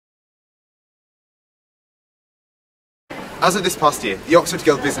As of this past year, the Oxford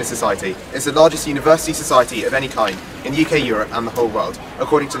Guild Business Society is the largest university society of any kind in the UK, Europe and the whole world,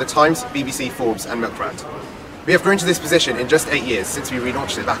 according to the Times, BBC, Forbes and Milk Brand. We have grown to this position in just 8 years since we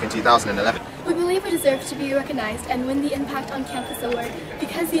relaunched it back in 2011. We believe we deserve to be recognised and win the Impact on Campus Award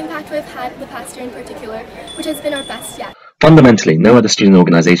because the impact we've had the past year in particular, which has been our best yet. Fundamentally, no other student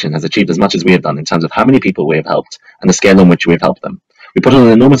organisation has achieved as much as we have done in terms of how many people we have helped and the scale on which we have helped them. We put on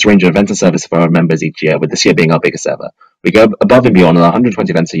an enormous range of events and services for our members each year, with this year being our biggest ever. We go above and beyond, and our 120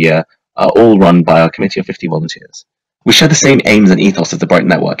 events a year are all run by our committee of 50 volunteers. We share the same aims and ethos as the Brighton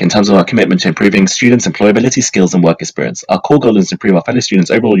Network in terms of our commitment to improving students' employability, skills and work experience. Our core goal is to improve our fellow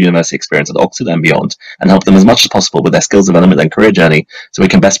students' overall university experience at Oxford and beyond, and help them as much as possible with their skills development and career journey so we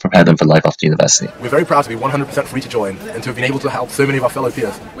can best prepare them for life after university. We're very proud to be 100% free to join and to have been able to help so many of our fellow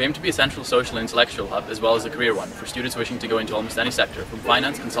peers. We aim to be a central social and intellectual hub as well as a career one for students wishing to go into almost any sector, from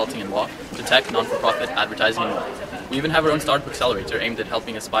finance, consulting and law, to tech, non-for-profit, advertising and more. We even have our own startup accelerator aimed at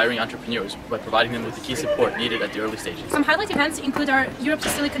helping aspiring entrepreneurs by providing them with the key support needed at the early stages. Some highlight events include our Europe to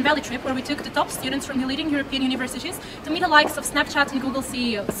Silicon Valley trip, where we took the top students from the leading European universities to meet the likes of Snapchat and Google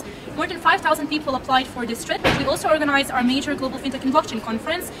CEOs. More than 5,000 people applied for this trip. We also organized our major Global FinTech and Blockchain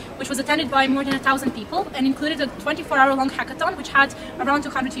conference, which was attended by more than 1,000 people and included a 24-hour-long hackathon, which had around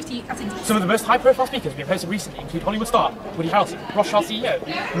 250 attendees. Some of the most high-profile speakers we have hosted recently include Hollywood star Woody Harrelson, Rothschild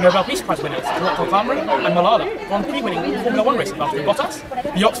CEO, Nobel Peace Prize winners Dr. Tamra and Malala, Grand Prix winning Formula One racing Valtteri Bottas,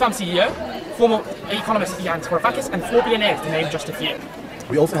 the Oxfam CEO, former economist Yanis Varoufakis, and 4 billionaires, to name just a few.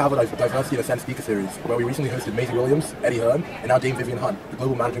 We also have a Diversity in Ascent speaker series where we recently hosted Maisie Williams, Eddie Hearn, and now Dame Vivian Hunt, the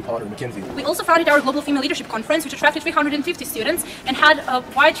global managing partner at McKinsey. We also founded our Global Female Leadership Conference, which attracted 350 students and had a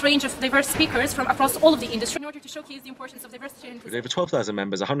wide range of diverse speakers from across all of the industry in order to showcase the importance of diversity and inclusion. With over 12,000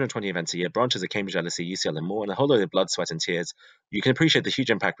 members, 120 events a year, branches at Cambridge, LSE, UCL and more, and a whole load of blood, sweat and tears, you can appreciate the huge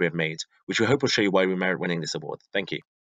impact we have made, which we hope will show you why we merit winning this award. Thank you.